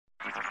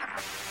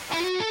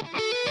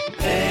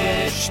HT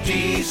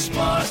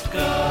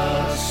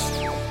Smartcast.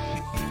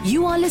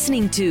 You are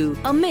listening to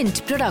a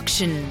Mint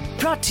production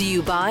brought to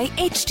you by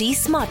HT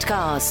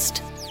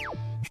Smartcast.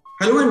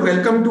 Hello and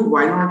welcome to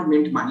Why Not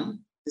Mint Money.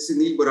 This is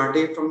Neil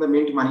Borate from the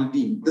Mint Money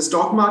team. The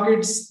stock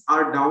markets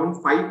are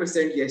down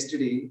 5%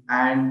 yesterday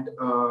and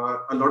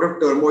a lot of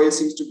turmoil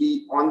seems to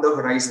be on the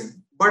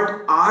horizon.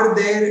 But are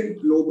there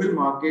global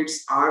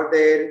markets, are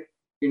there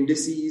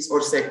indices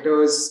or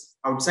sectors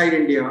outside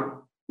India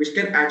which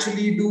can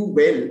actually do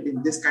well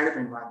in this kind of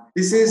environment?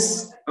 This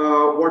is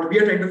what we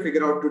are trying to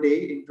figure out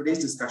today in today's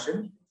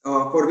discussion,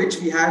 for which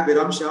we have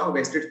Viram Shah of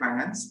Vested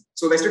Finance.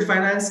 So Vested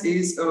Finance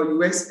is a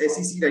US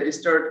SEC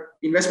registered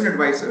investment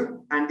advisor,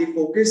 and they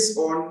focus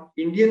on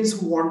Indians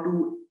who want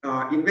to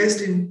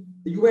invest in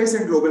the US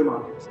and global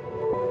markets.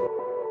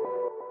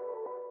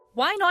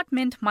 Why Not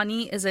Mint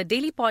Money is a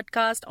daily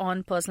podcast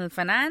on personal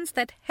finance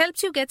that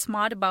helps you get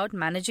smart about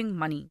managing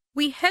money.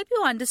 We help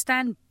you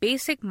understand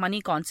basic money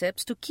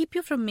concepts to keep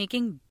you from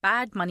making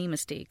bad money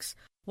mistakes.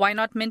 Why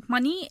Not Mint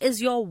Money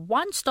is your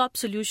one-stop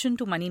solution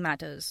to money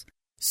matters.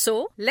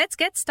 So, let's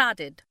get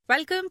started.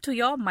 Welcome to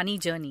your money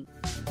journey.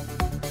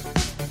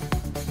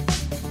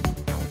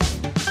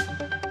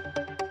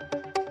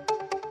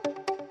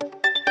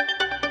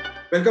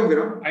 Welcome,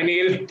 Viram. Hi,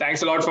 Neil.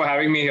 Thanks a lot for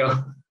having me here.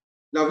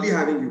 Lovely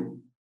having you.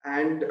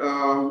 And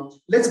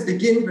let's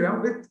begin,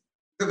 Viram, with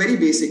the very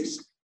basics.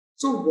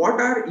 So what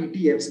are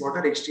ETFs? What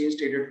are exchange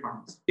traded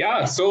funds?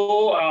 Yeah,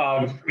 so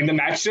in the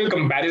natural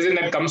comparison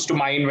that comes to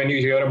mind when you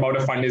hear about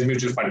a fund is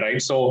mutual fund,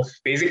 right? So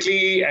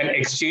basically an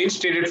exchange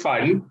traded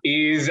fund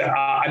is,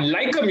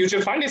 unlike a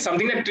mutual fund, is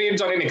something that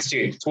trades on an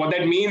exchange. So what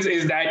that means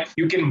is that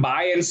you can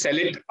buy and sell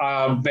it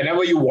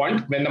whenever you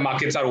want when the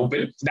markets are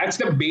open. That's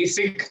the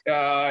basic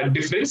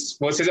difference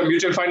versus a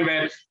mutual fund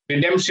where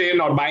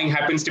redemption or buying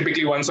happens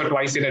typically once or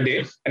twice in a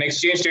day. An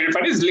exchange traded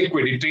fund is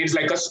liquid. It trades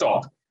like a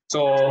stock.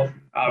 So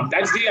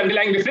that's the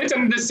underlying difference.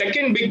 And the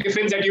second big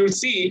difference that you'll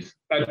see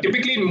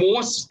typically in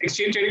most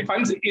exchange traded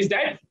funds is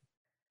that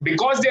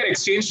because they're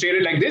exchange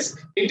traded like this,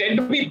 they tend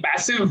to be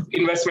passive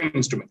investment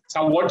instruments.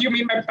 Now, what do you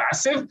mean by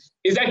passive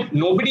is that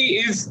nobody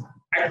is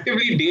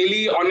actively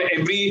daily on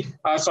every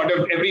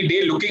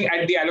day looking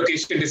at the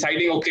allocation,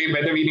 deciding, okay,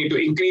 whether we need to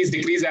increase,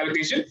 decrease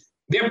allocation.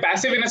 They're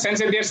passive in a sense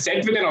that they're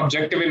set with an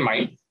objective in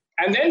mind.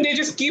 And then they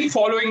just keep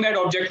following that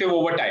objective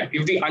over time.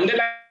 If the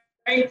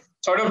underlying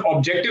sort of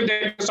objective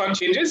that on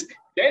changes,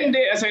 then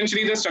they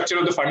essentially the structure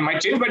of the fund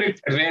might change, but it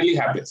rarely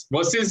happens.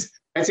 Versus,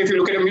 let's say if you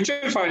look at a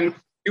mutual fund,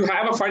 you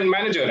have a fund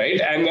manager, right?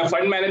 And the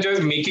fund manager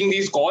is making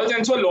these calls.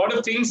 And so a lot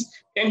of things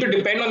tend to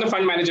depend on the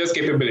fund manager's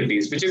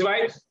capabilities, which is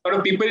why sort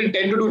of people tend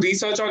to do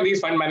research on these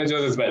fund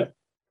managers as well.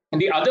 And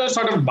the other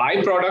sort of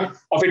byproduct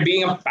of it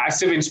being a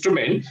passive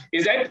instrument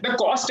is that the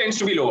cost tends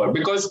to be lower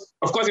because,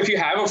 of course, if you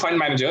have a fund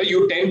manager,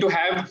 you tend to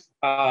have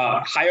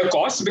higher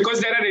costs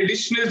because there are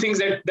additional things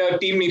that the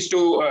team needs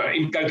to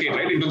inculcate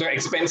right into the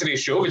expense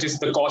ratio, which is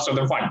the cost of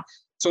the fund.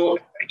 So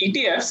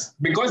ETFs,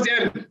 because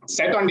they're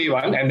set on day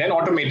one and then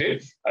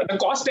automated, the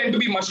costs tend to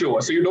be much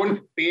lower. So you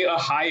don't pay a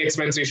high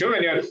expense ratio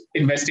when you're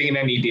investing in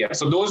an ETF.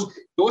 So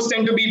those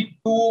tend to be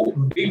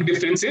two big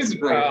differences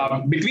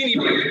between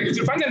ETFs and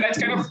mutual funds, and that's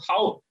kind of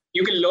how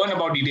you can learn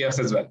about ETFs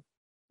as well.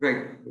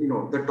 Right.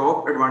 The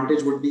top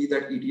advantage would be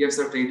that ETFs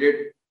are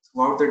traded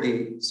throughout the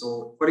day.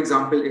 So, for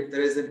example, if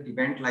there is an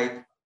event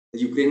like the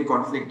Ukraine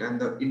conflict and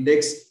the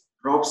index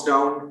drops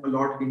down a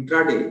lot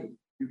intraday,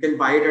 you can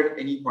buy it at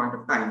any point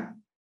of time.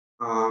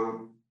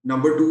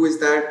 Number two is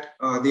that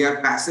they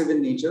are passive in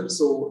nature.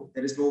 So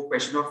there is no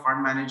question of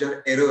fund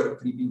manager error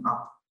creeping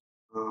up.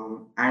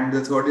 And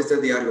the third is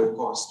that they are low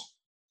cost.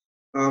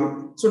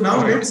 So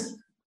now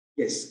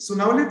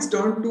let's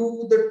turn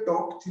to the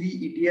top three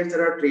ETFs that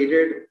are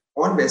traded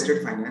on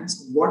Vested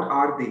Finance. What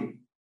are they?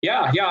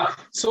 Yeah.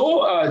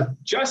 So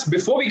just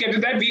before we get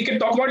to that, we can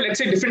talk about, let's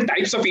say, different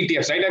types of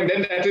ETFs, right? And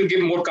then that will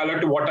give more color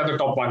to what are the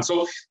top ones.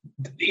 So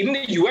in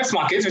the US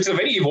markets, which is a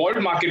very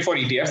evolved market for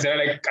ETFs, there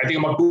are I think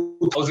about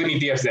 2,000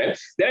 ETFs there.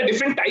 There are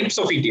different types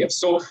of ETFs.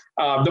 So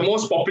the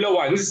most popular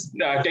ones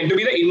tend to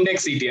be the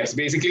index ETFs,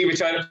 basically,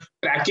 which are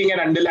tracking an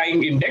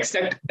underlying index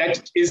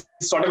that is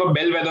sort of a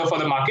bellwether for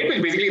the market,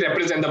 which basically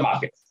represent the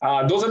market.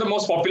 Those are the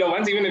most popular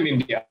ones, even in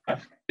India.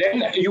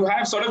 Then you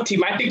have sort of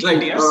thematic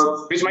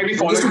ETFs, which might be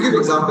followed. Just to give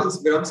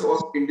examples,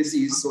 of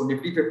indices. So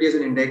Nifty 50 is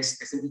an index,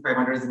 S&P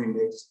 500 is an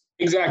index.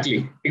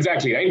 Exactly,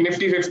 right?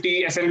 Nifty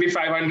 50, S&P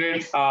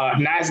 500,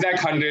 NASDAQ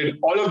 100,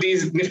 all of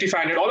these, Nifty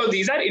 500, all of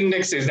these are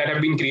indexes that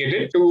have been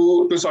created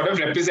to sort of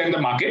represent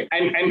the market.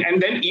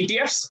 And then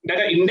ETFs that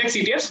are index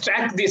ETFs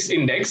track this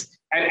index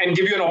and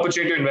give you an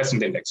opportunity to invest in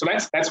the index. So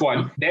that's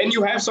one. Then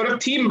you have sort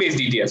of theme-based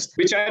ETFs,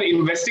 which are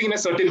investing in a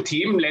certain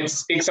theme.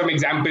 Let's take some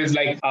examples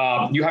like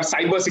you have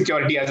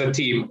cybersecurity as a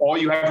theme, or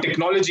you have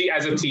technology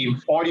as a theme,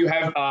 or you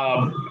have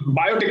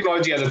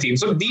biotechnology as a theme.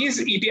 So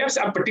these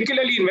ETFs are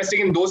particularly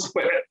investing in those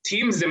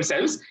themes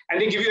themselves,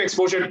 and they give you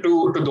exposure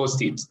to those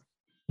themes.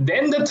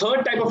 Then the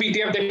third type of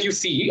ETF that you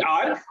see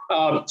are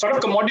sort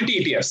of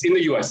commodity ETFs in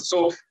the US.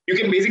 So you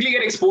can basically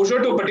get exposure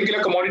to a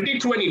particular commodity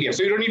through an ETF.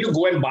 So you don't need to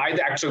go and buy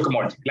the actual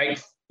commodity. Like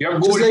you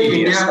have gold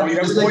ETFs, or you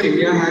have gold.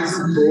 India has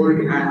gold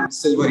and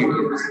silver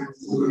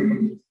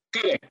ETFs.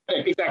 Correct,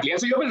 exactly. And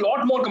so you have a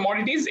lot more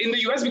commodities in the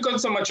US because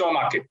it's a mature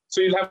market. So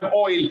you'll have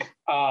oil,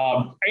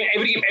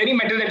 any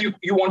metal that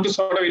you want to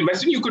sort of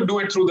invest in, you could do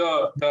it through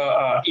the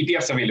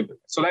ETFs available.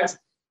 So that's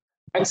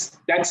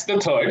the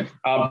third.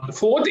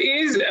 Fourth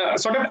is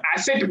sort of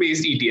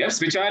asset-based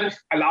ETFs, which are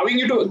allowing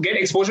you to get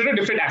exposure to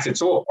different assets.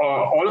 So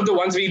all of the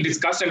ones we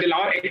discussed until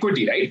now are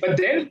equity, right? But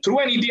then through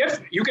an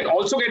ETF, you can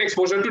also get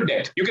exposure to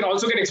debt. You can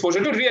also get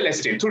exposure to real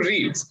estate, to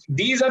REITs.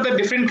 These are the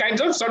different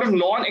kinds of sort of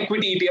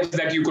non-equity ETFs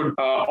that you could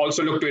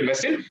also look to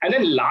invest in. And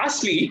then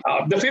lastly,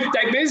 the fifth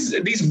type is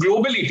these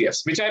global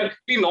ETFs, which are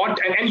not,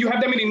 and you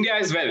have them in India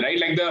as well, right?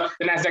 Like the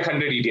NASDAQ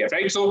 100 ETF,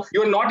 right? So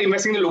you're not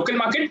investing in the local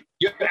market,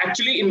 you're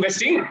actually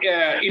investing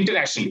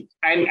internationally.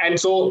 And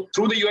so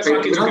through the US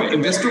market,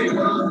 just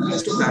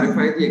to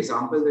clarify the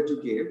example that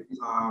you gave,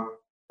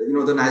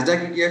 the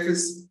NASDAQ ETF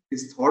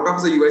is thought of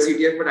as a US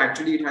ETF, but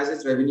actually it has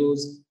its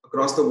revenues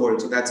across the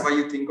world. So that's why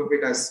you think of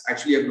it as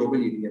actually a global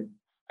ETF.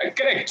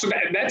 Correct. So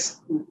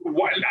that's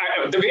what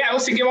the way I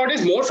was thinking about it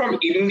is more from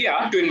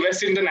India to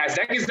invest in the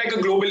NASDAQ is like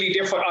a global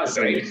ETF for us,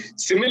 right?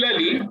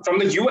 Similarly, from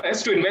the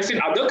US to invest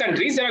in other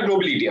countries, there are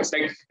global ETFs.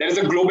 Like there is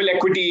a global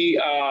equity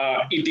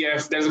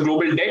ETF, there's a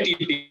global debt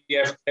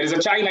ETF, there is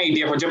a China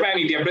ETF, or Japan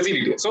ETF, Brazil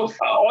ETF. So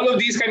all of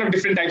these kind of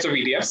different types of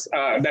ETFs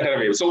that are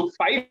available. So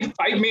five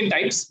main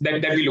types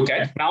that we look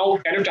at. Now,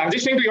 kind of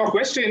transitioning to your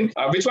question,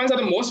 which ones are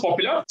the most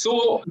popular?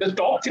 So the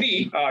top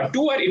three,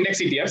 two are index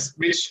ETFs,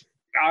 which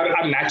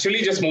are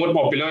naturally just more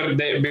popular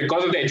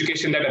because of the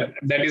education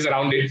that is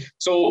around it.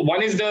 So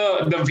one is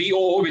the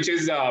VOO, which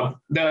is the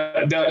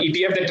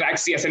ETF that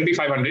tracks the S&P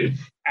 500,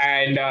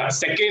 and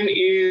second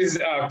is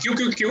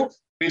QQQ,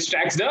 which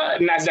tracks the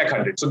NASDAQ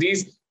 100. So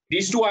these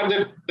two are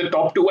the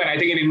top two, and I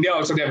think in India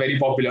also they are very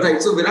popular.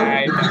 Right. So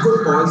Virat, if you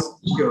could pause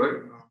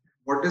here,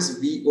 what does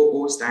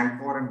VOO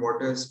stand for, and what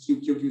does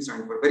QQQ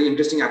stand for? Very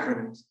interesting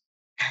acronyms.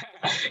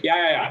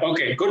 Yeah.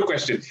 Okay, good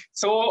question.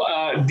 So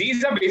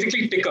these are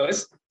basically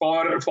tickers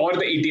for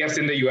the ETFs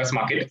in the US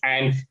market,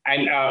 and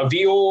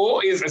VOO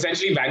is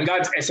essentially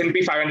Vanguard's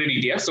S&P 500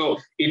 ETF. So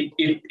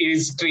it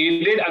is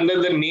traded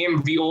under the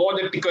name VOO,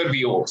 the ticker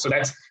VOO. So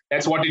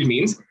that's what it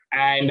means.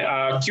 And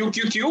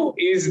QQQ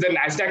is the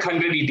NASDAQ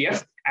 100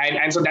 ETF,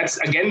 and so that's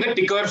again the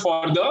ticker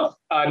for the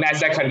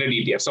NASDAQ 100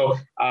 ETF. So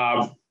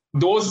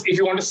those, if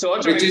you want to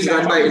search, which is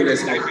run by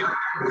Invesco.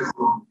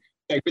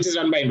 Which is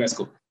run by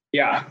Invesco.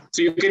 Yeah,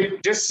 so you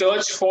can just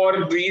search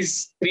for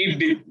these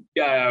three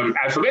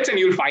alphabets and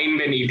you'll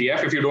find an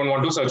ETF if you don't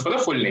want to search for the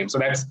full name. So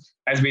that's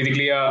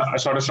basically a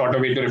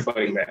shorter way to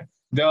referring there.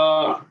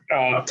 The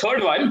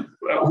third one,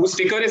 whose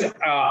ticker is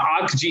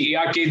ARKG,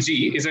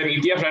 ARKG, is an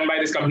ETF run by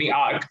this company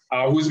ARK,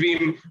 who's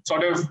been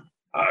sort of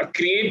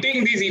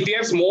creating these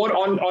ETFs more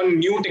on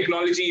new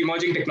technology,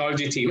 emerging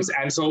technology themes.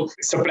 And so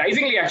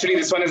surprisingly, actually,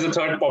 this one is the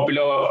third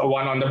popular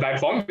one on the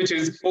platform, which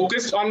is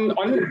focused on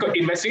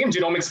investing in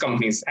genomics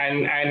companies.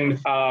 And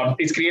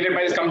it's created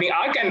by this company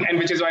ARK, and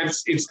which is why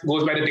it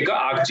goes by the ticker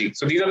ARKG.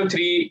 So these are the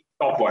three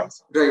top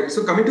ones. Right.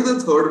 So coming to the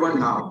third one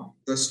now,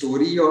 the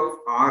story of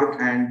ARK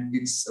and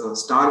its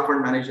star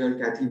fund manager,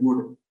 Cathie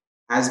Wood,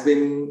 has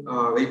been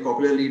very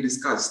popularly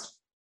discussed.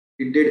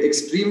 It did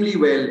extremely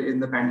well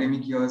in the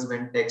pandemic years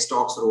when tech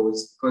stocks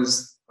rose,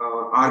 because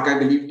ARK, I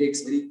believe,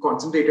 takes very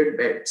concentrated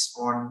bets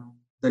on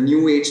the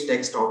new age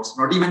tech stocks,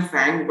 not even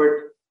FANG, but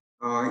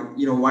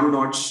one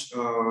notch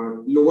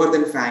lower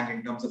than FANG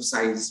in terms of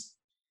size.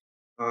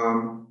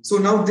 So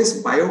now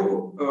this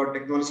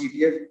biotechnology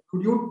ETF,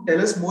 could you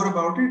tell us more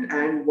about it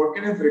and what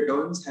kind of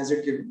returns has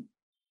it given?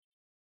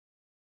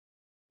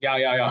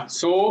 Yeah.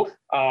 So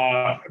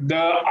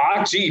the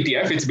ARKG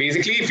ETF, it's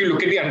basically, if you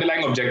look at the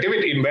underlying objective,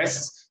 it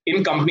invests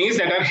in companies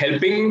that are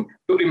helping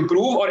to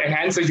improve or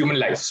enhance the human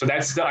life. So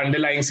that's the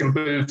underlying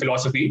simple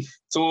philosophy.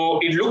 So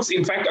it looks,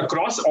 in fact,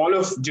 across all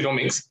of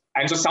genomics.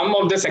 And so some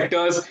of the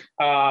sectors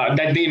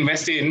that they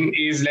invest in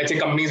is, let's say,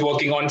 companies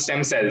working on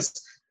stem cells,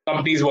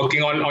 companies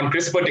working on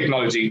CRISPR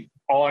technology,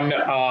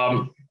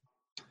 on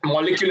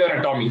molecular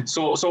anatomy.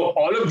 So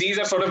all of these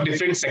are sort of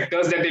different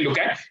sectors that they look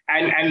at,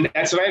 and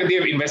that's where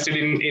they've invested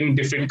in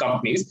different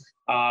companies.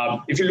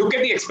 If you look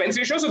at the expense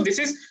ratio, so this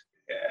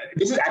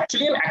is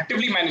actually an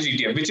actively managed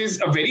ETF, which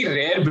is a very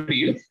rare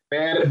breed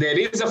where there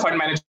is a fund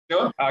manager,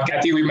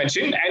 Cathie, we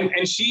mentioned,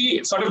 and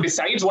she sort of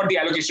decides what the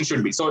allocation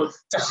should be. So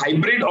it's a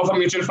hybrid of a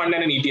mutual fund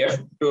and an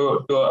ETF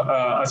to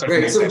a certain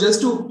Right. extent. So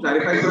just to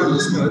clarify for our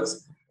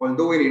listeners,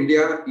 although in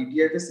India,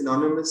 ETF is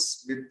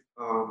synonymous with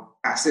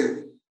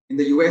passive, in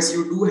the US,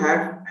 you do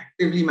have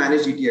actively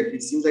managed ETF.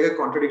 It seems like a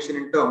contradiction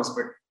in terms,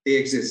 but they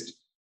exist.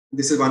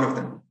 This is one of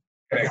them.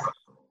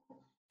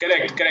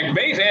 Correct.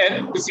 Very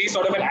rare to see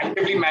sort of an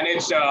actively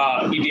managed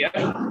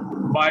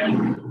ETF, but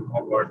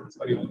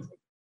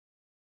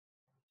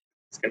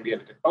This can be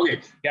edited. Okay,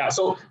 yeah.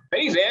 So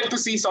very rare to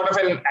see sort of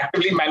an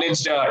actively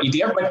managed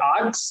ETF, but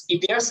ARK's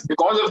ETFs,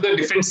 because of the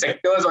different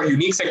sectors or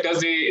unique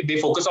sectors they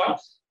focus on,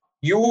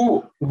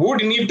 you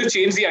would need to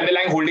change the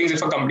underlying holdings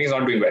if a company is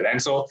not doing well.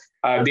 And so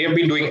they have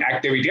been doing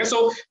active ETFs.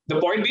 So the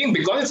point being,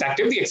 because it's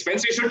active, the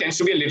expense ratio tends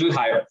to be a little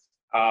higher.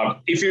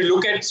 If you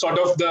look at sort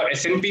of the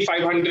S&P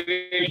 500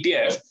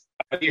 ETF,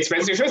 the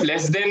expense ratio is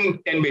less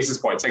than 10 basis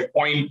points, like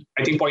 0.8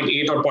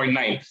 or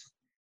 0.9.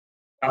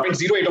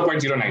 0.08 or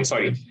 0.09,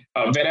 sorry.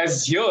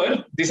 Whereas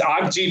here, this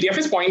ARK GTF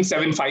is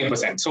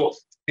 0.75%. So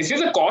this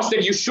is a cost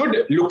that you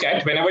should look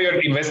at whenever you're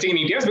investing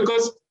in ETFs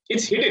because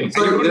it's hidden.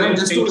 So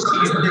just to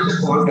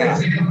pause that,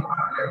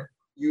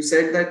 you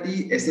said that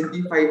the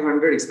S&P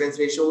 500 expense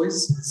ratio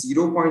is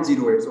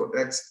 0.08. So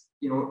that's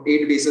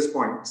 8 basis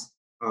points.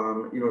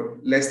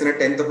 Less than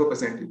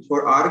 1/10%.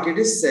 For ARK, it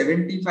is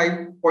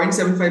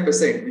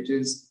 75.75%, which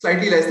is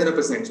slightly less than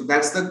 1%. So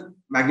that's the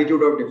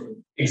magnitude of difference.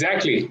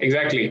 Exactly.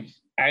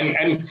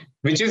 And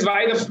which is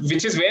where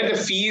the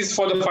fees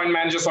for the fund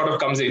manager sort of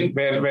comes in,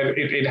 where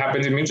it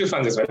happens in mutual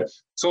funds as well.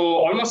 So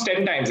almost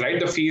 10 times, right?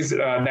 The fees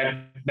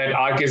that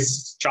ARK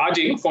is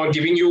charging for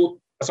giving you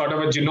a sort of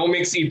a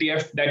genomics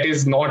ETF that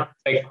is not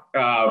like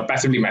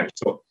passively managed.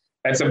 So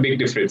that's a big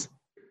difference.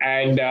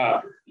 And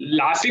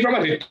lastly, from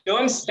a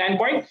return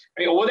standpoint,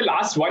 over the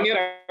last 1 year,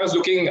 I was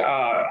looking,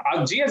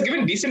 ARKG has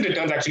given decent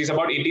returns. Actually, it's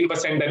about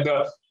 18% that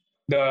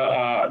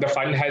the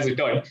fund has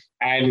returned.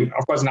 And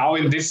of course, now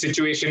in this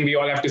situation, we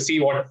all have to see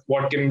what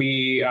can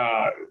be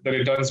the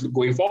returns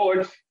going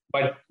forward.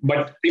 But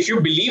if you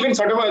believe in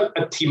sort of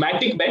a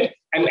thematic bet,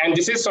 and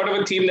this is sort of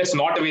a theme that's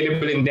not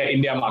available in the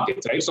India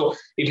markets, right? So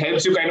it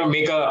helps you kind of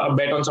make a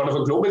bet on sort of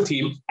a global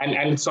theme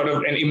and sort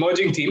of an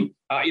emerging theme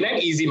in an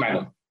easy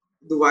manner.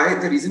 The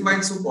reason why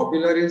it's so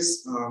popular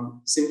is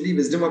simply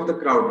wisdom of the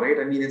crowd, right?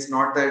 I mean, it's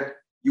not that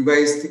you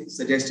guys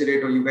suggested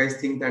it or you guys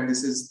think that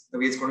this is the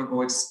way it's going to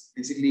go. It's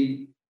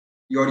basically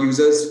your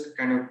users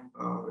kind of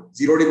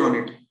zeroed in on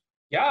it.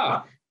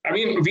 Yeah. I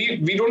mean,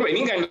 we don't have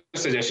any kind of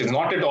suggestions,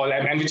 not at all.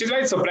 And which is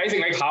why it's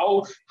surprising, like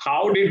how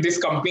did this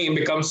company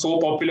become so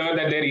popular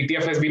that their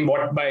ETF has been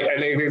bought by,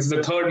 it's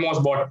the third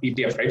most bought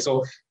ETF, right?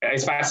 So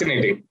it's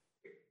fascinating.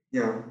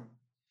 Yeah.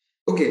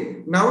 Okay,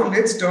 now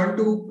let's turn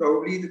to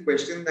probably the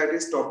question that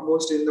is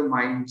topmost in the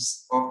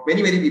minds of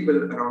many, many people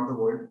around the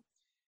world.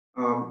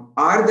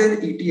 Are there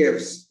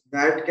ETFs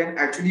that can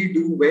actually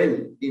do well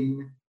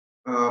in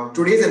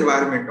today's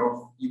environment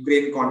of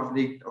Ukraine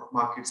conflict, of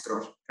markets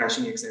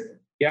crashing, etc.?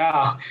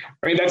 Yeah,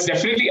 I mean, that's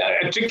definitely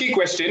a tricky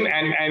question.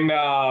 And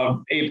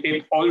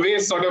it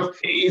always sort of,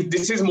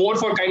 this is more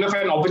for kind of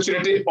an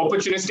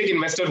opportunistic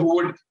investor who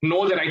would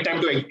know the right time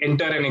to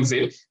enter and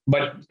exit.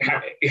 But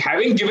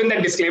having given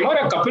that disclaimer,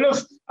 a couple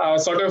of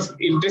sort of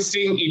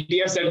interesting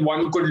ETFs that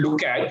one could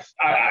look at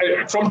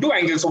from two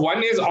angles. So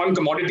one is on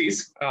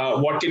commodities.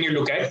 What can you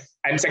look at?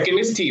 And second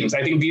is themes.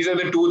 I think these are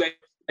the two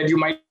that you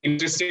might be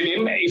interested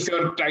in if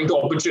you're trying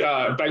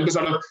to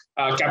sort of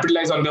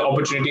capitalize on the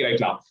opportunity right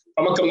now.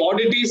 From a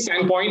commodity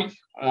standpoint,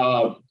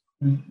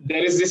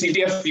 there is this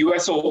ETF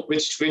USO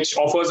which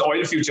offers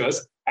oil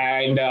futures,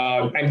 and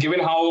given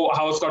how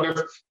sort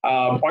of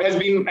oil has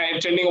been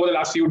trending over the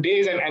last few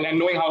days, and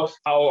knowing how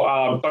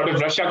sort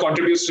of Russia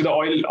contributes to the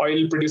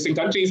oil producing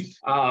countries,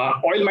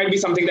 oil might be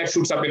something that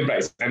shoots up in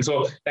price, and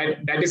so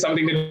that is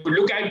something that you could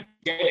look at,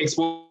 get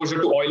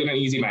exposure to oil in an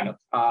easy manner.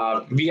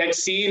 We had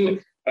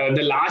seen.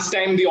 The last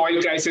time the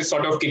oil crisis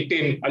sort of kicked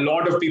in, a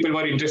lot of people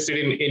were interested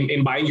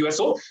in buying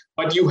USO,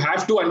 but you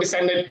have to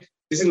understand that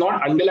this is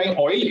not underlying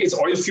oil, it's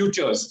oil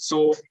futures.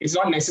 So it's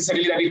not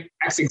necessarily that it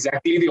tracks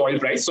exactly the oil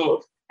price.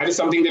 So that is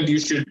something that you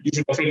should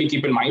definitely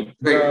keep in mind.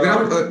 Right.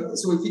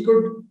 So if we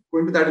could go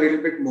into that a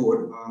little bit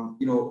more,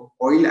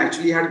 oil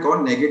actually had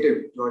gone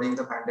negative during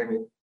the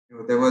pandemic.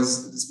 There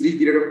was this brief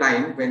period of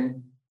time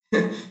when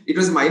it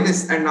was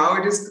minus, and now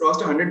it has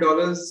crossed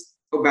 $100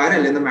 a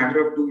barrel in the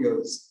matter of 2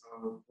 years.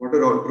 What a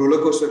roller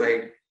coaster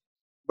ride.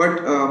 But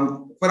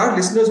for our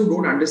listeners who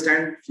don't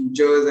understand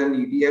futures and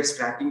ETFs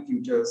tracking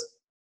futures,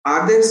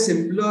 are there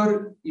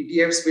simpler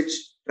ETFs which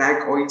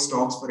track oil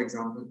stocks, for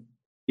example?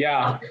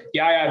 Yeah.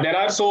 There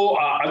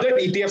are other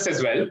ETFs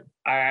as well.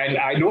 And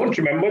I don't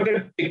remember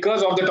the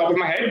tickers off the top of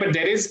my head, but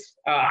there is,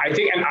 I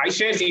think, an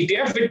iShares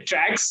ETF which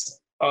tracks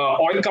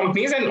oil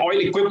companies and oil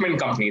equipment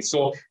companies.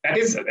 So that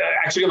is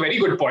actually a very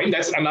good point.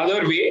 That's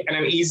another way and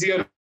an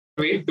easier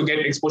way to get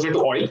exposure to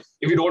oil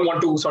if you don't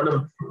want to sort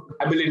of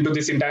dabble into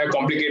this entire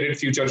complicated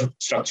future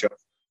structure.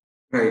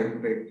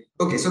 Right.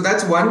 Okay, so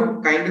that's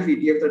one kind of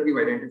ETF that we've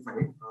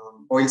identified,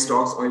 oil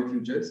stocks, oil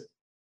futures.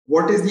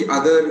 What is the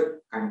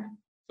other kind?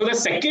 So the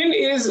second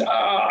is,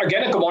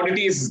 again, a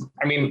commodities.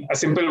 I mean, a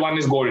simple one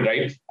is gold,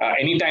 right?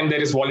 Anytime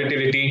there is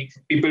volatility,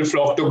 people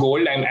flock to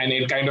gold and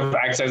it kind of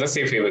acts as a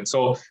safe haven.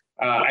 So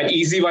an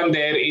easy one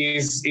there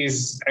is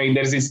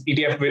there's this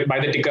ETF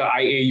by the ticker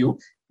IAU,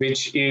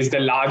 which is the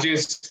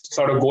largest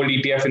sort of gold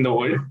ETF in the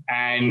world.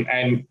 And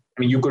I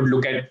mean, you could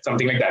look at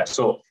something like that.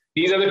 So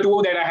these are the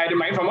two that I had in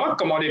mind from a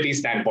commodity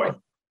standpoint.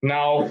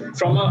 Now,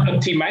 from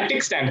a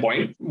thematic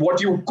standpoint,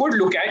 what you could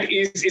look at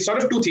is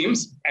sort of two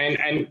themes.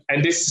 And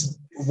this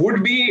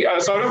would be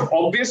sort of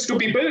obvious to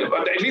people.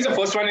 At least the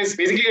first one is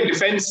basically the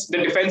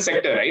defense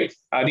sector, right?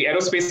 The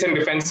aerospace and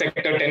defense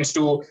sector tends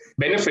to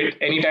benefit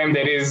anytime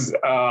there is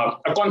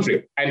a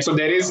conflict. And so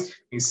there is,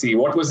 let me see,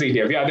 what was the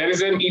ETF? Yeah, there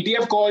is an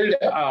ETF called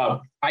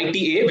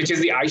ITA, which is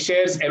the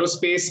iShares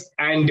Aerospace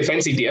and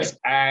Defense ETF.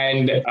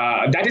 And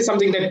that is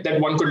something that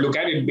one could look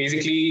at. It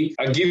basically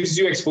gives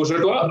you exposure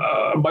to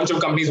a bunch of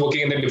companies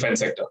working in the defense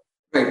sector.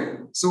 Right.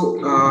 So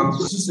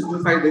just to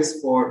simplify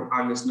this for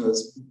our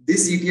listeners,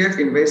 this ETF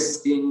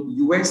invests in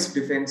US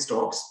defense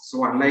stocks.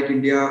 So unlike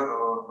India,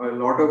 a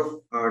lot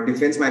of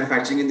defense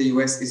manufacturing in the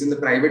US is in the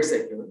private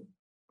sector,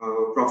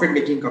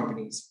 profit-making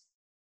companies.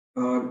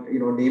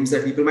 Names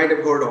that people might have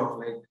heard of,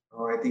 like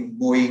I think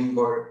Boeing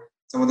or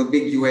some of the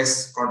big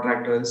US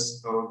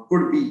contractors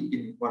could be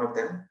in one of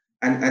them.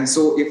 And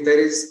so if there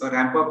is a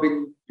ramp up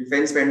in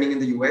defense spending in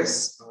the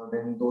US,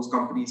 then those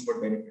companies would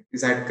benefit.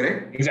 Is that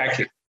correct?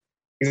 Exactly.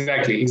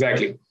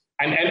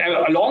 And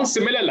along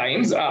similar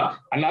lines,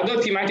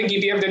 another thematic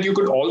ETF that you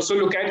could also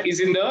look at is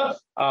in the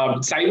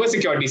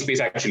cybersecurity space,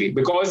 actually,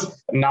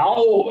 because now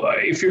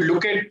if you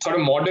look at sort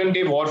of modern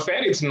day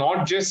warfare, it's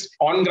not just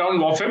on ground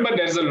warfare, but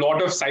there's a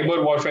lot of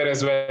cyber warfare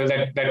as well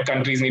that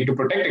countries need to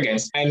protect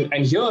against.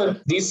 And here,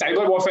 these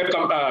cyber warfare,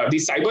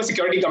 these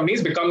cybersecurity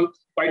companies become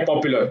quite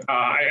popular.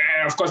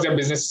 And of course, their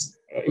business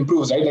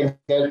improves, right? Like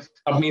there are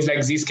companies like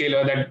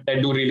Zscaler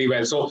that do really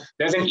well. So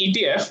there's an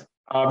ETF.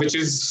 Which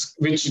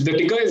the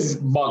ticker is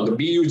BUG,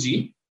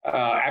 B-U-G,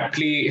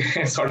 aptly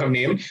sort of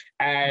name,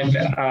 and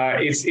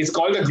it's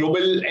called the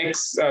Global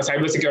X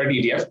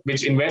Cybersecurity ETF,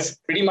 which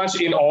invests pretty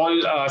much in all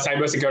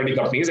cybersecurity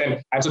companies,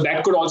 and so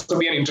that could also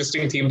be an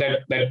interesting theme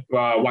that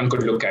one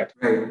could look at.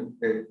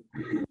 Right.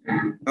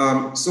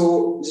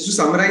 So just to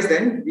summarize,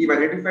 then we've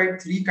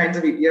identified three kinds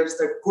of ETFs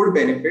that could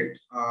benefit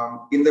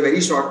in the very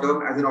short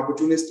term as an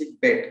opportunistic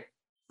bet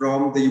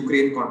from the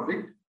Ukraine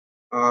conflict.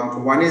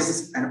 One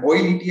is an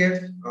oil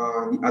ETF,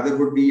 the other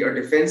would be a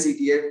defense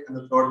ETF, and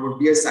the third would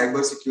be a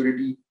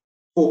cybersecurity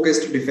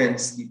focused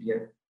defense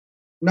ETF.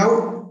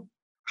 Now,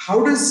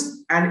 how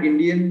does an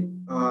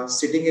Indian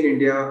sitting in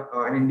India,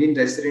 an Indian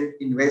resident,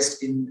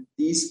 invest in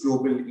these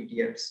global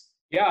ETFs?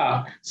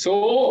 Yeah,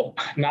 so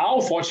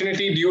now,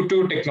 fortunately, due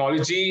to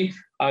technology,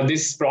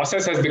 this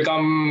process has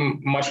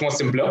become much more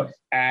simpler.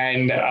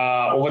 And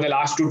over the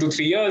last 2 to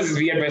 3 years,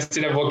 we at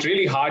Vested have worked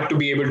really hard to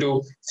be able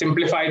to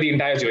simplify the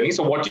entire journey.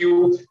 So what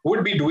you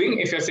would be doing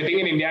if you're sitting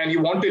in India and you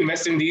want to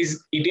invest in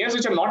these ETFs,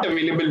 which are not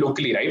available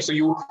locally, right? So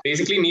you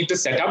basically need to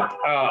set up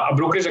a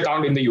brokerage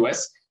account in the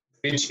US,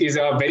 which is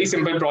a very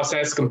simple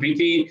process,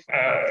 completely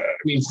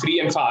free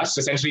and fast.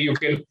 Essentially, you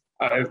can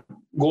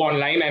go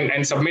online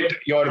and submit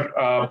your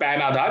PAN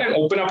Aadhaar and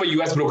open up a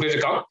US brokerage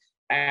account.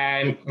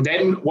 And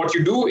then what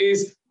you do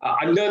is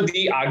under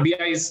the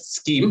RBI's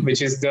scheme,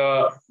 which is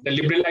the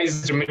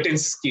liberalized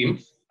remittance scheme,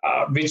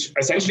 which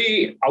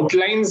essentially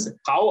outlines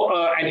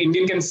how an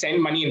Indian can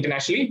send money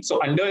internationally.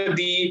 So under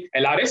the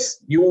LRS,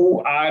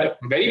 you are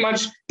very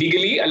much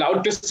legally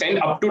allowed to send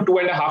up to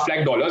 $2.5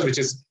 lakh, which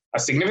is a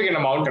significant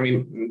amount. I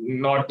mean,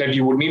 not that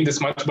you would need this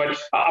much, but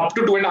up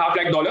to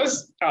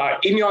 $2.5 lakh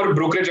in your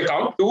brokerage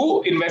account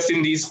to invest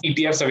in these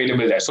ETFs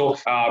available there. So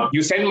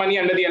you send money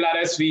under the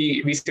LRS,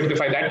 we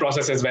simplify that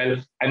process as well.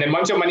 And then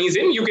once your money is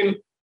in, you can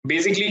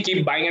basically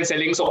keep buying and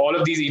selling. So all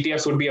of these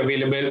ETFs would be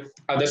available,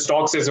 the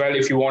stocks as well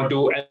if you want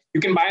to. And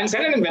you can buy and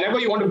sell, and whenever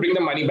you want to bring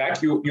the money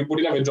back, you put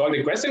in a withdrawal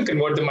request and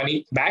convert the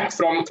money back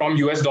from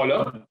US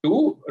dollar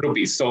to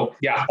rupees. So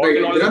yeah, all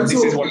in all, this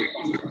is what we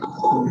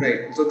want.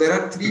 Right. So there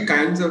are three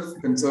kinds of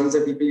concerns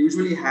that people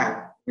usually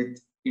have with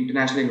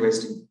international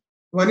investing.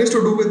 One is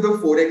to do with the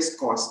Forex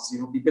costs.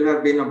 People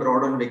have been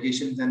abroad on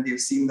vacations and they've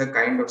seen the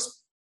kind of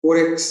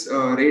Forex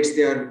rates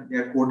they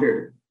are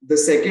quoted. The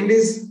second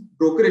is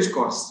brokerage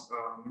costs.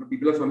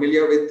 People are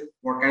familiar with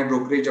what kind of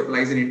brokerage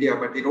applies in India,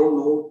 but they don't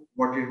know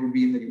what it would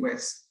be in the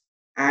US.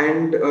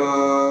 And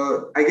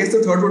I guess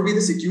the third would be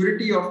the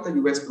security of the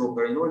US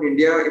broker. In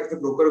India, if the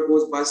broker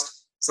goes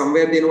bust,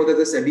 somewhere they know that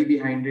there's SEBI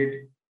behind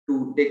it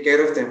to take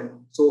care of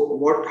them. So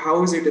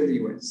how is it in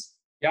the US?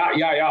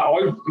 Yeah.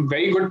 All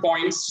very good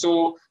points.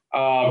 So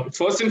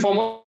first and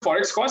foremost,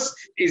 Forex cost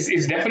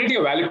is definitely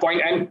a valid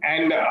point,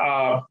 and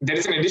there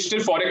is an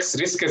additional Forex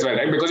risk as well,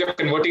 right? Because you're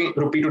converting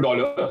rupee to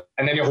dollar,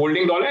 and then you're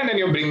holding dollar, and then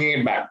you're bringing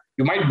it back.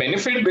 You might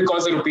benefit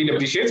because the rupee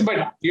depreciates,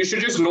 but you should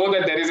just know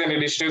that there is an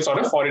additional sort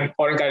of foreign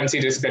currency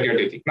risk that you're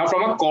taking. Now,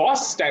 from a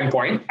cost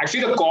standpoint,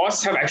 actually the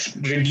costs have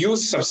actually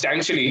reduced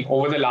substantially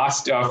over the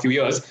last few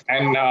years.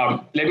 And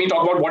let me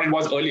talk about what it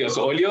was earlier.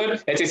 So earlier,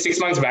 let's say 6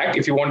 months back,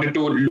 if you wanted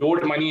to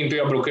load money into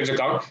your brokerage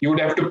account, you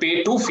would have to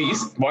pay two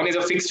fees. One is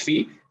a fixed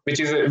fee, which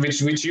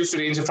used to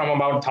range from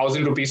about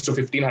 1,000 rupees to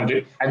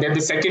 1,500. And then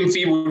the second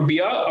fee would be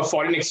a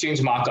foreign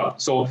exchange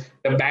markup. So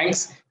the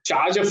banks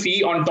charge a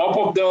fee on top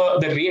of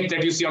the rate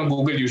that you see on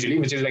Google usually,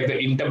 which is like the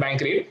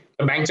interbank rate.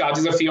 The bank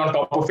charges a fee on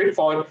top of it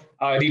for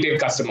retail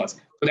customers.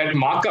 So that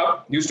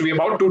markup used to be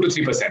about 2 to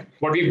 3%.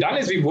 What we've done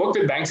is we've worked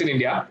with banks in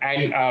India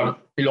and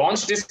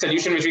launched this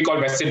solution which we call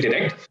Vested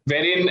Direct,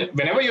 wherein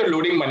whenever you're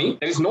loading money,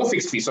 there is no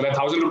fixed fee. So that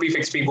 1,000 rupee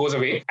fixed fee goes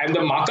away and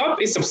the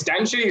markup is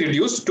substantially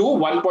reduced to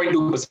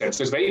 1.2%.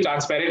 So it's very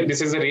transparent.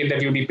 This is the rate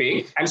that you'll be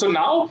paying. And so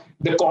now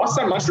the costs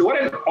are much lower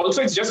and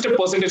also it's just a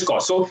percentage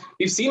cost. So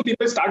we've seen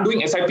people start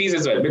doing SIPs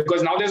as well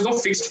because now there's no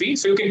fixed fee.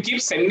 So you can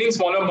keep sending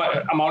smaller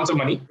amounts of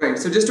money. Right.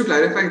 So just to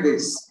clarify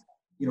this,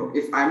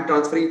 if I'm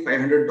transferring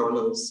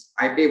 $500,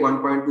 I pay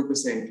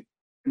 1.2%.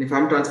 And if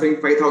I'm transferring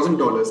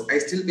 $5,000, I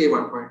still pay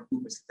 1.2%.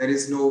 There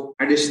is no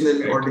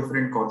additional or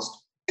different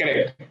cost.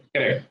 Correct.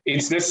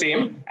 It's the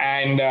same.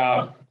 And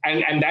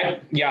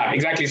that, yeah,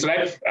 exactly. So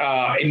that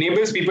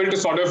enables people to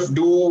sort of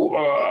do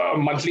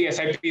monthly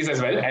SIPs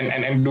as well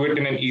and do it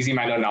in an easy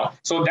manner now.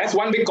 So that's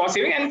one big cost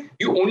saving. And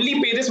you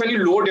only pay this when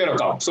you load your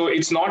account. So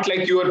it's not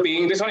like you are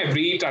paying this on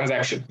every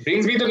transaction.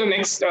 Brings me to the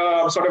next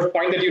sort of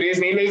point that you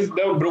raised, Neil, is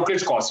the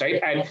brokerage cost,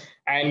 right?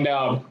 And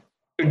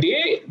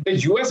today, the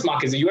US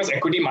markets, the US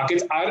equity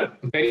markets are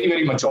very,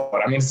 very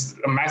mature. I mean, it's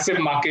a massive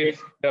market.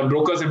 The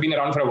brokers have been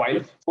around for a while.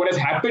 What has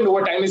happened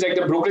over time is like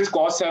the brokerage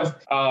costs have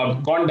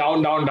gone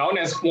down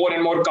as more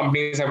and more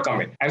companies have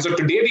come in. And so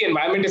today, the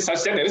environment is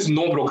such that there is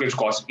no brokerage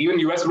cost. Even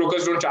US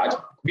brokers don't charge.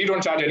 We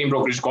don't charge any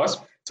brokerage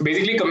cost. So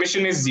basically,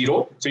 commission is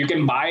zero. So you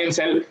can buy and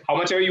sell how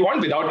much ever you want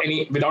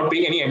without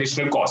paying any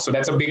additional cost. So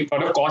that's a big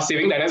sort of cost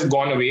saving that has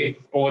gone away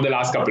over the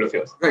last couple of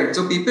years. Right.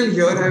 So people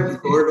here have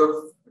heard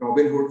of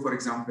Robinhood, for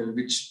example,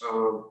 which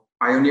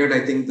pioneered,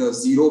 I think, the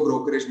zero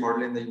brokerage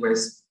model in the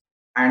US.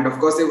 And of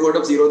course, they've heard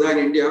of Zerodha in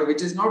India,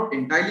 which is not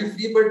entirely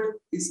free, but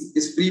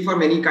is free for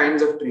many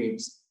kinds of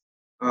trades.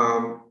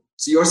 So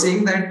you're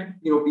saying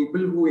that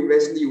people who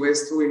invest in the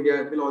US through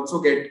India will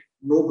also get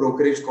no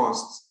brokerage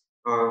costs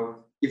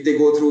if they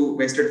go through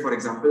Vested, for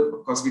example.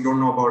 Of course, we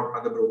don't know about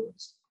other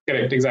brokers.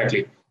 Correct,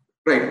 exactly.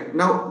 Right.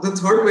 Now, the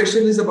third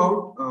question is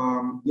about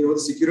the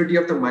security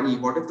of the money.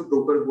 What if the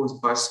broker goes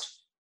bust?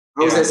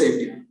 How is their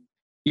safety?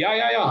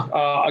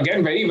 Yeah.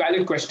 Again, very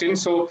valid question.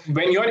 So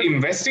when you're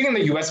investing in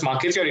the US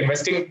markets, you're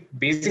investing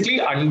basically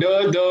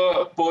under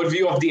the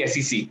purview of the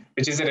SEC,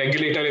 which is a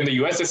regulator in the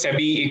US, the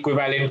SEBI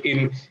equivalent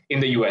in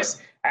the US.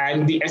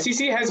 And the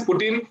SEC has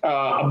put in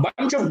a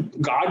bunch of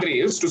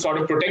guardrails to sort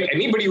of protect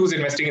anybody who's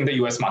investing in the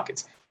US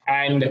markets.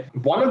 And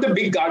one of the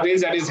big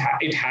guardrails that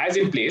it has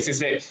in place is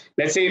that,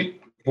 let's say,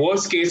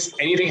 worst case,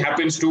 anything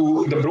happens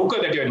to the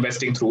broker that you're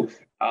investing through,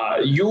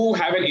 you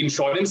have an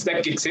insurance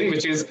that kicks in,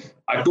 which is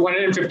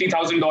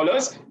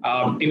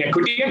 $250,000 in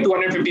equity and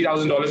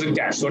 $250,000 in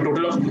cash. So a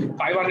total of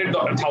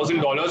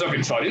 $500,000 of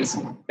insurance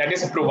that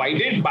is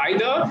provided by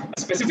the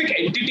specific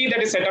entity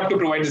that is set up to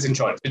provide this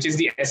insurance, which is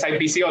the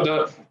SIPC or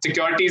the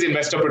Securities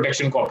Investor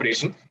Protection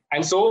Corporation.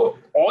 And so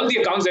all the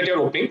accounts that you're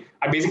opening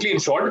are basically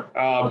insured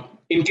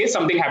in case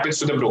something happens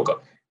to the broker.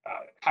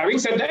 Having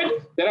said that,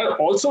 there are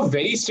also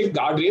very strict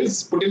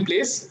guardrails put in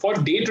place for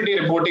day-to-day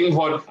reporting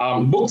for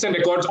books and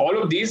records, all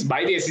of these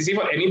by the SEC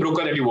for any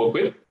broker that you work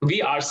with.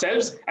 We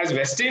ourselves, as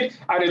Vested,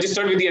 are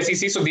registered with the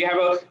SEC, so they have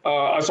a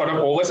sort of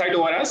oversight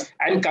over us.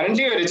 And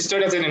currently, we're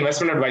registered as an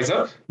investment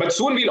advisor, but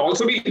soon we'll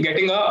also be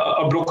getting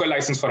a broker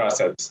license for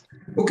ourselves.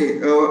 Okay,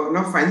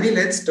 now finally,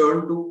 let's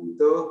turn to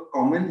the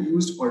common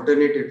used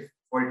alternative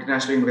for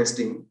international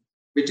investing,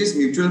 which is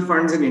mutual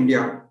funds in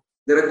India.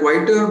 There are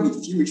quite a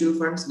few mutual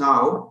funds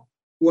now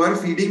who are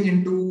feeding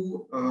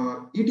into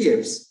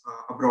ETFs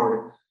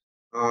abroad.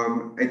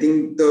 I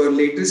think the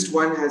latest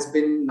one has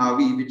been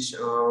Navi, which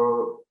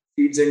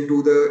feeds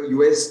into the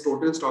US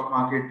total stock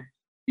market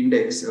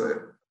index,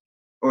 or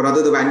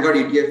rather the Vanguard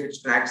ETF,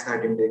 which tracks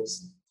that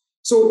index.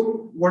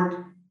 So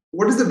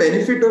what is the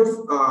benefit of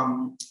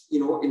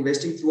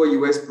investing through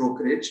a US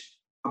brokerage,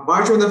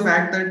 apart from the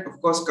fact that,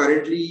 of course,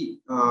 currently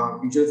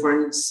mutual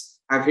funds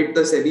have hit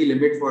the SEBI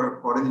limit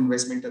for foreign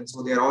investment, and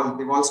so they've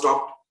all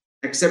stopped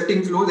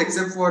accepting flows,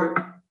 except for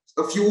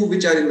a few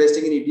which are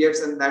investing in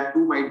ETFs, and that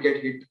too might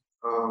get hit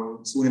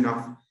soon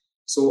enough.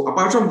 So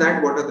apart from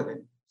that, what are the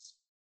benefits?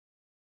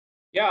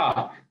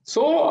 Yeah,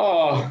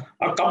 so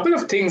a couple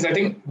of things. I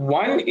think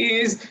one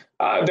is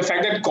the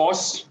fact that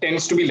cost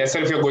tends to be lesser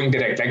if you're going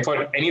direct, like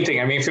for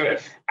anything. I mean, if you're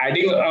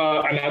adding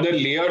another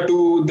layer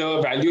to the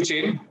value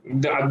chain,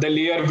 the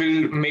layer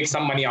will make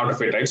some money out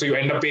of it, right? So you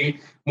end up paying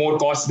more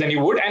costs than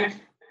you would. And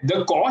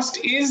the cost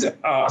is,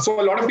 so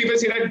a lot of people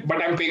say that,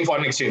 but I'm paying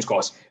foreign exchange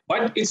cost.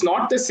 But it's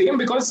not the same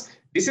because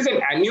this is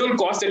an annual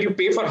cost that you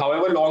pay for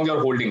however long you're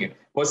holding it.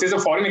 Versus a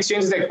foreign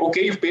exchange is like,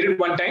 okay, you've paid it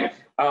one time,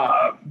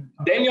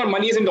 then your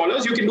money is in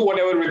dollars, you can do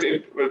whatever with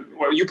it,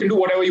 you can do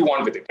whatever you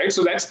want with it, right?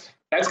 So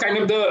that's kind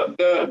of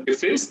the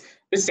difference.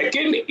 The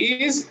second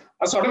is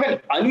a sort of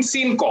an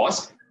unseen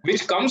cost,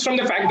 which comes from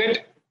the fact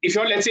that if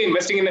you're, let's say,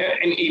 investing in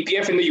an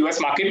ETF in the US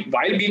market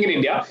while being in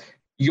India,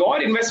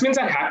 your investments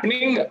are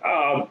happening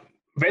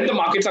when the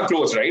markets are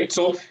closed, right?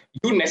 So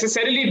you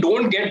necessarily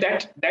don't get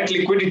that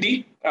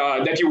liquidity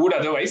that you would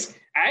otherwise.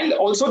 And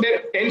also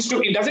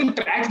it doesn't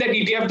track that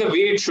ETF the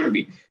way it should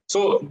be.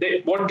 So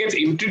what gets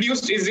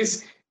introduced is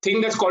this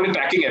thing that's called a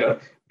tracking error,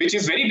 which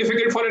is very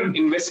difficult for an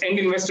end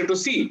investor to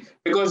see,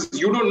 because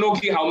you don't know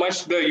how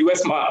much the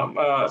US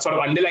sort of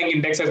underlying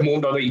index has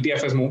moved or the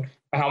ETF has moved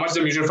and how much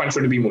the mutual fund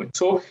should be moving.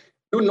 So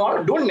you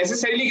don't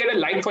necessarily get a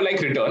like-for-like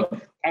return.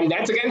 And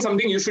that's, again,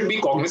 something you should be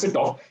cognizant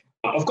of.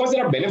 Of course,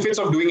 there are benefits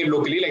of doing it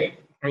locally.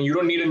 You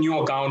don't need a new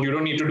account. You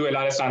don't need to do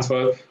LRS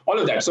transfer, all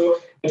of that. So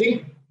I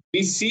think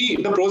we see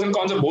the pros and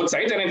cons of both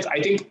sides. And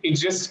I think it's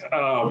just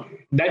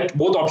that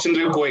both options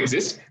will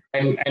coexist.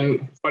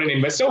 And for an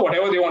investor,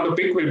 whatever they want to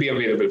pick will be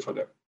available for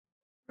them.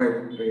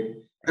 Right.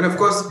 And of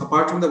course,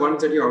 apart from the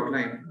ones that you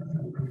outlined,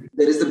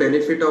 there is the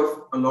benefit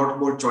of a lot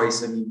more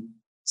choice. I mean,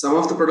 some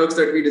of the products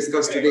that we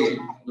discussed today,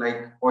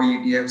 like oil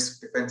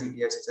ETFs, defense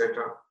ETFs,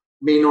 etc.,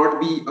 may not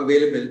be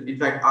available, in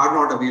fact, are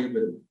not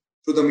available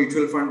through the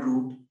mutual fund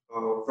route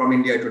from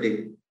India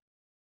today.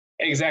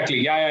 Exactly.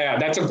 Yeah.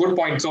 That's a good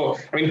point. So,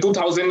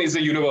 2000 is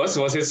the universe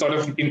versus sort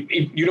of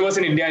universe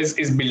in India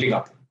is building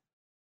up.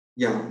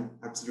 Yeah,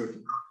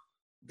 absolutely.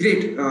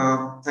 Great.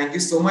 Thank you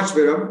so much,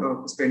 Viram,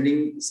 for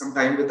spending some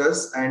time with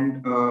us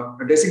and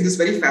addressing this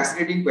very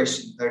fascinating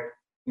question that,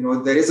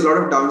 there is a lot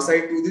of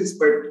downside to this,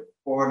 but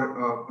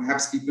for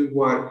perhaps people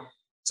who are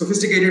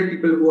sophisticated,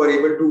 people who are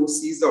able to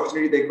seize the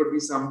opportunity, there could be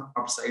some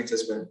upsides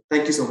as well.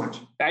 Thank you so much.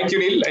 Thank you,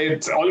 Neil.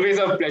 It's always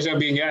a pleasure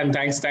being here, and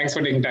thanks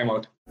for taking time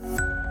out.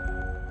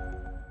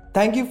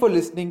 Thank you for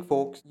listening,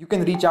 folks. You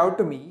can reach out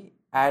to me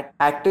at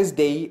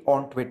ActusDei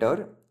on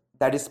Twitter.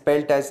 That is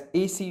spelled as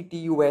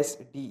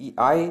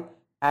ACTUSDEI.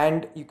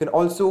 And you can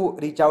also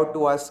reach out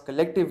to us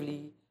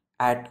collectively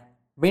at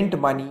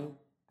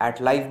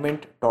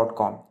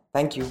mintmoney@livemint.com.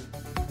 Thank you.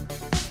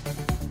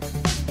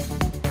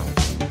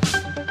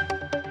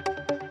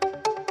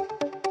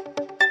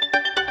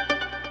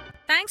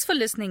 Thanks for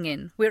listening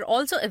in. We're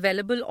also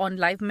available on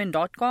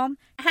livemint.com.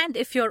 And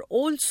if you're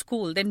old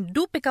school, then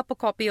do pick up a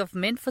copy of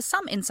Mint for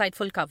some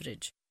insightful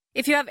coverage.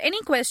 If you have any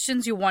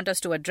questions you want us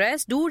to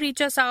address, do reach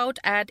us out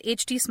at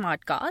HT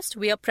Smartcast.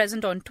 We are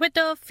present on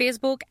Twitter,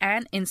 Facebook,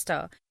 and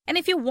Insta. And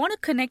if you want to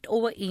connect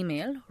over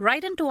email,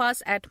 write into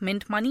us at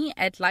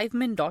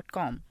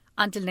mintmoney@livemint.com.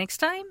 Until next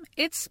time,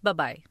 it's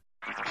bye-bye.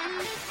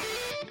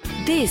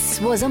 This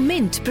was a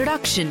Mint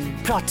production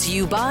brought to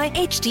you by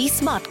HT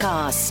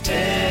Smartcast.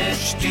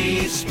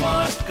 HT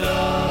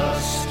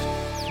Smartcast.